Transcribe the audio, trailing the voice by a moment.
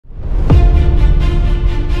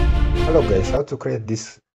Hello guys, how to create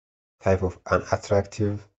this type of an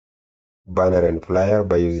attractive banner and flyer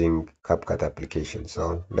by using CapCut application.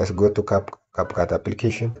 So let's go to CapCut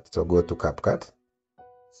application. So go to CapCut.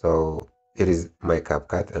 So it is my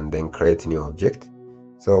CapCut and then create new object.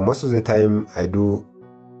 So most of the time I do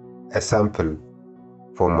a sample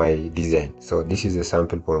for my design. So this is a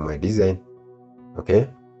sample for my design. Okay.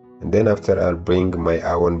 And then after I'll bring my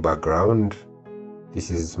own background.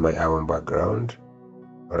 This is my own background.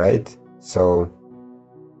 All right. So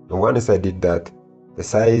once I did that, the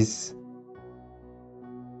size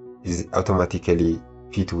is automatically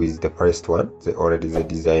fit with the first one, the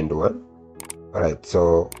designed one. All right,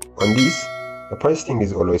 so on this, the first thing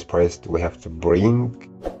is always first we have to bring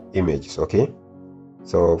images. Okay,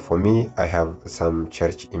 so for me I have some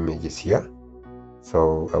church images here,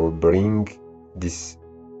 so I will bring these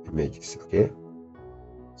images. Okay,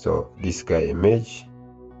 so this guy image,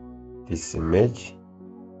 this image,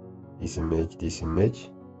 this image, this image,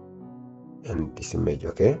 and this image.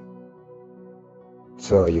 Okay,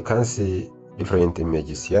 so you can see different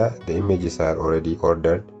images here. The images are already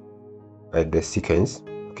ordered by the sequence.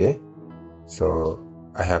 Okay, so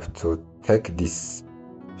I have to take this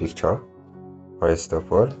picture first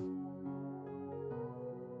of all.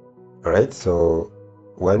 All right, so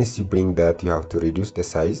once you bring that, you have to reduce the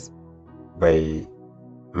size by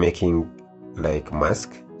making like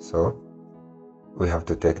mask. So we have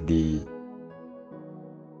to take the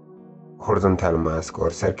horizontal mask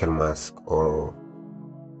or circle mask, or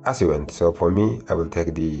as you want. So for me, I will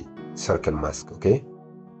take the circle mask. Okay,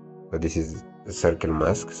 so this is the circle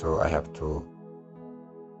mask, so I have to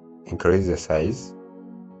increase the size.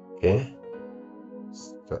 Okay,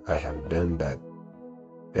 so I have done that.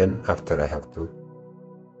 Then after I have to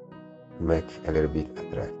make a little bit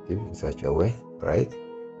attractive in such a way, right?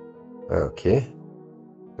 Okay,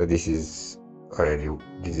 so this is already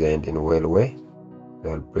designed in a well way. So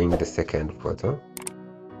I'll bring the second photo.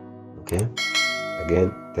 Okay,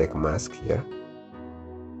 again take mask here,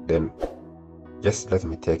 then just let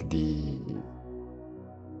me take the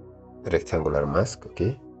rectangular mask.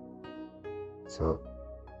 Okay, so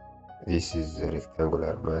this is a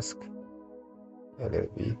rectangular mask, a little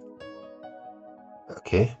bit.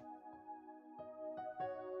 Okay,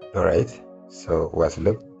 all right, so what's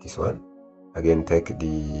left? This one. Again take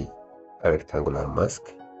the rectangular mask.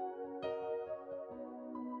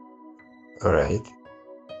 All right,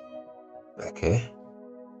 okay,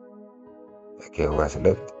 what's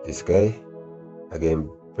left? This guy. Again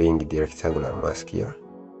bring the rectangular mask here.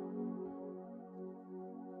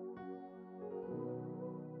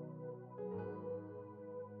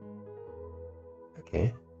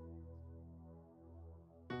 Okay,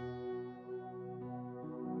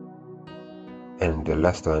 and the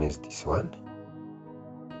last one is this one.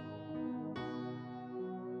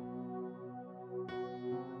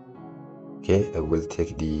 Okay, I will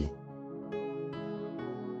take the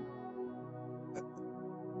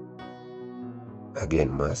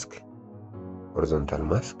again mask, horizontal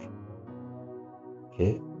mask.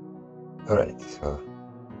 Okay, all right, so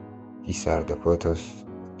these are the photos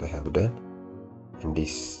that I have done, and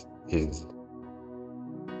this is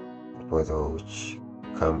the photo which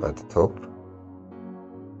come at the top.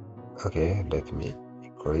 Okay, let me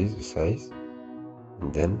increase the size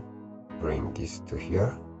and then bring this to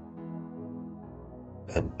here,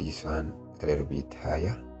 and this one a little bit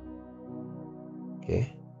higher.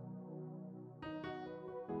 Okay,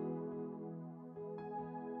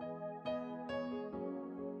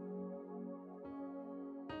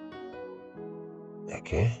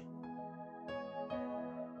 okay,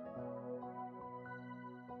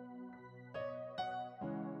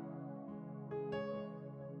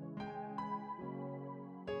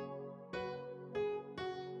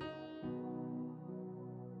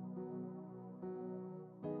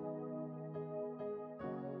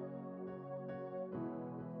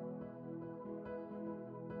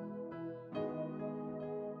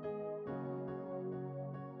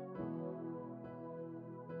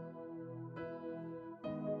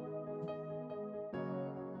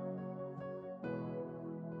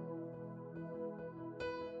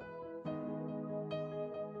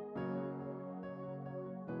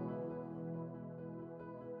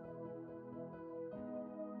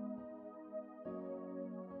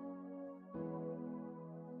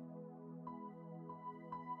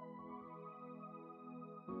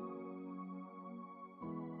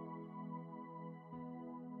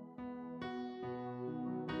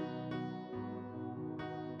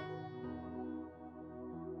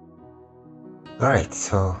 all right,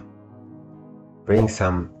 so bring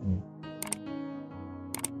some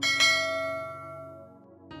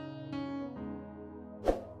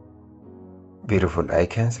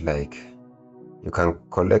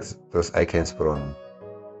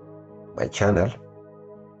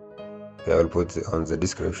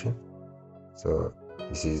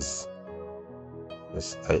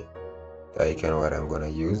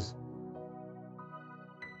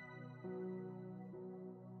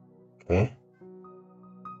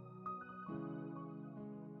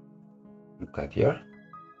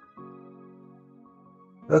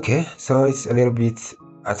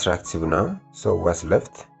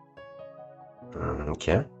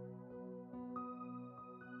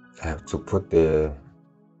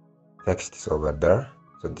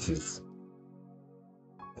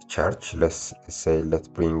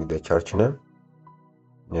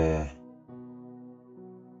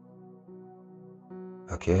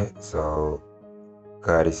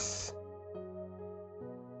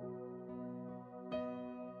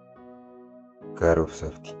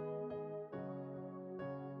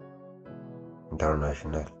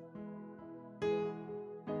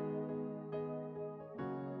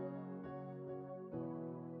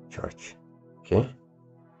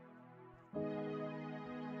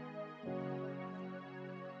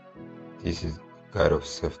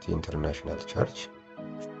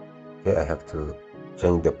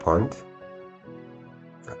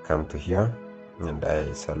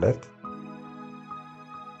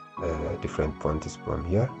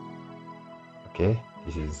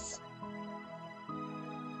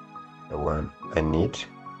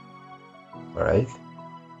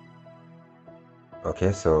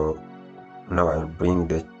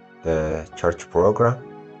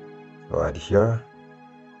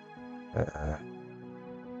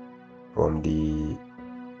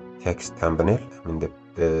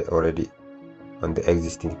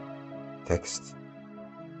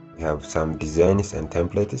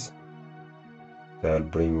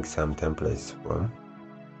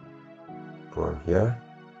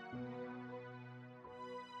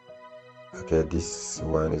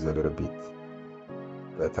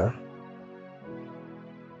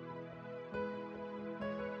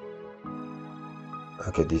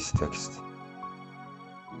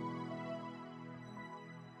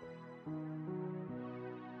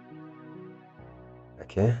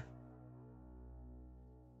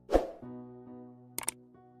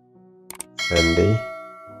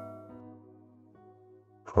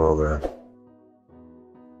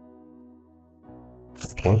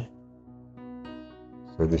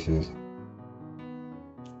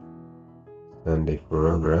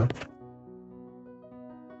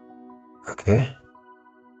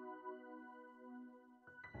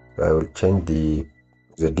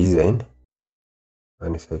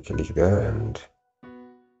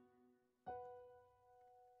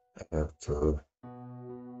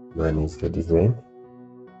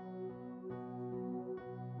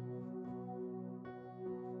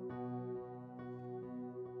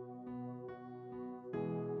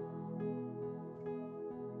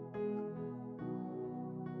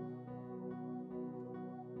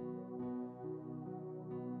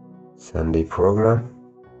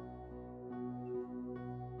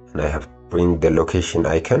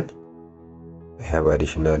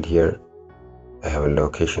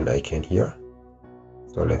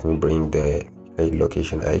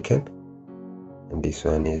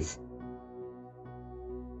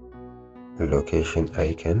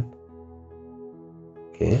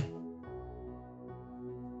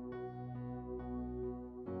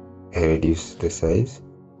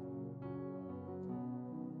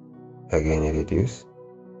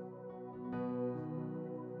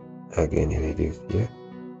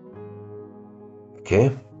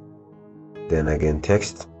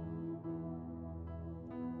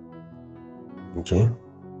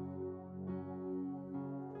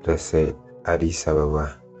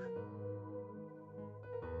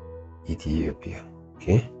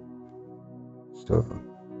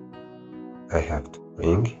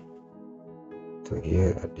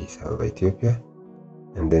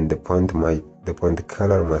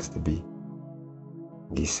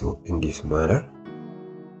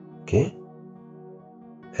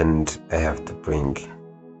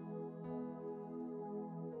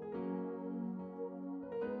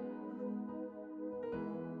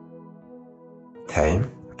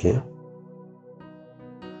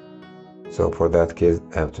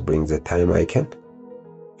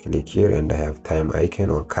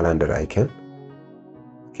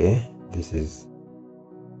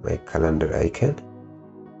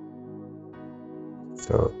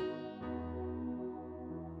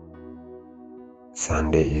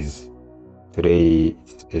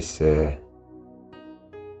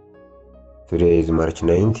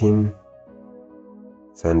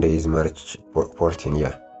Sunday is March 14,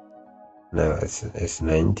 yeah. Now it's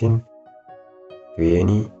 19,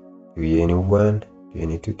 20, 21,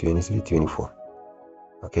 22, 23, 24.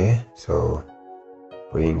 Okay, so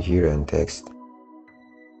bring here and text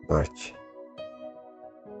March.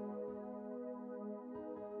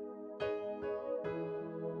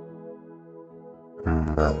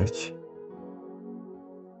 March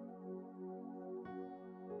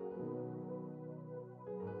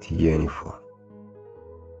 24.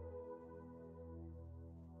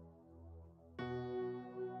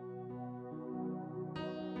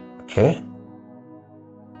 Okay,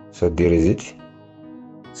 so there is it.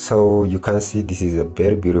 So you can see this is a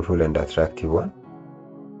very beautiful and attractive one.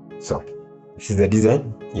 So this is the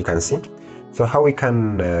design, you can see. So how we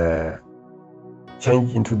can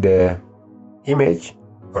change into the image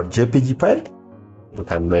or JPG file, you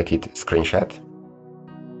can make it screenshot.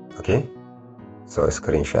 Okay, so a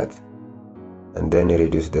screenshot, and then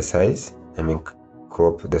reduce the size,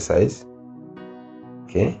 crop the size.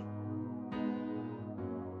 Okay,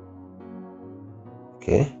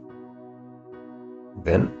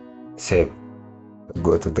 then save.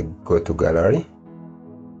 Go to gallery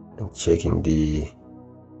and checking the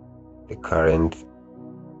current.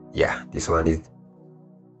 Yeah, this one is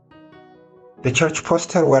the church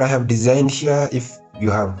poster what I have designed here. If you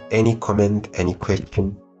have any comment, any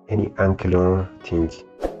question, any unclear thing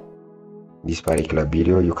this particular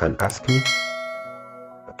video, you can ask me,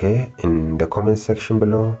 okay, in the comment section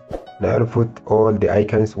below. Now I'll put all the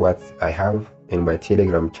icons what I have in my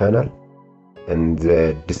Telegram channel, and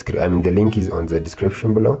the link is on the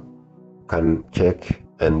description below. You can check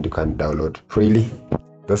and you can download freely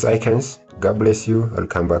those icons. God bless you. I'll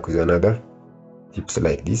come back with another tips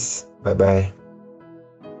like this. Bye bye.